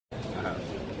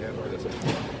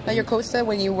Now, your coach said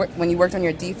when you worked on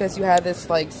your defense, you had this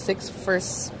like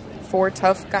 6'4"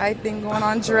 tough guy thing going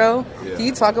on, drill. Yeah. Can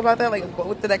you talk about that? Like,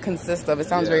 what did that consist of? It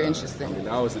sounds very interesting. I mean,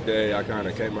 that was the day I kind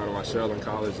of came out of my shell in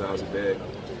college. That was the day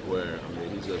where, I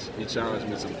mean, he challenged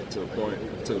me to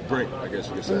the brink, I guess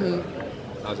you could say.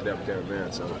 That was the day I became a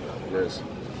man. So there's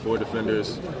 4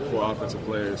 defenders, 4 offensive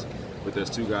players, but there's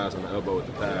 2 guys on the elbow with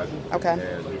the pad. Okay.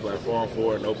 And we play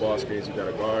 4-on-4, no ball screens. You got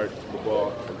to guard the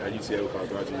ball. At UTA, we call it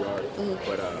guard your yard.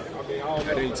 But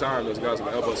at any time, those guys on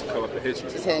the elbows can come up and hit you.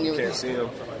 You can't see them,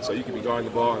 so you can be guarding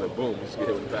the ball, and then boom, you just get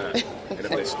hit with the pad. And if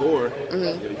they score,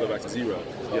 you go back to 0.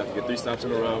 You have to get 3 stops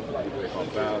in a row. They call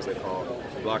fouls, they call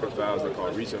blocking fouls, they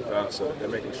call reaching fouls, so they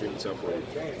make it extremely tough for you.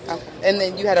 Okay. And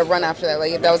then you had to run after that.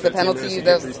 Like, if that was the penalty, you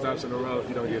get 3 stops in a row. If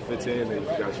you don't get 15, then you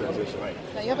got to transition.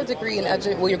 Now, you have a degree in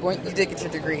you did get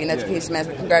your degree in education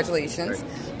management. Congratulations.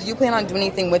 Do you plan on doing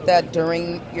anything with that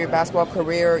during your basketball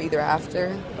career or either after?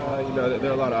 You know, there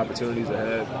are a lot of opportunities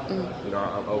ahead. You know,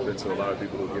 I'm open to a lot of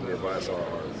people who give me advice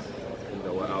on you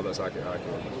know, what outlets I can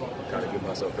kind of get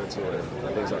myself into and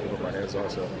things I can put my hands on.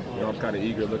 So, you know, I'm kind of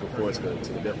eager, looking forward to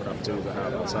the different opportunities I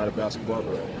have outside of basketball.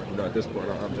 But, you know, at this point,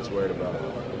 I'm just worried about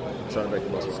trying to make the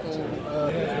most of it.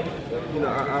 You know,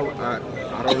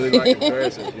 I don't really like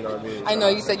comparisons, you know what I mean? I know,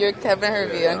 you said you're Kevin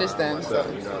Hervey, I understand. Myself,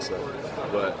 you know,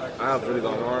 but I have really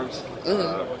long arms.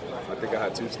 I think I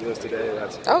had 2 steals today.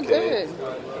 That's okay. Good.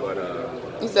 But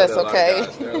you said it's okay.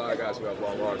 There are a lot of guys who have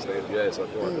long arms in the NBA, so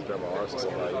if you want to compare my arms to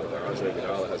somebody,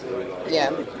 Iguodala has really long arms. Yeah.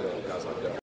 You know, guys like that.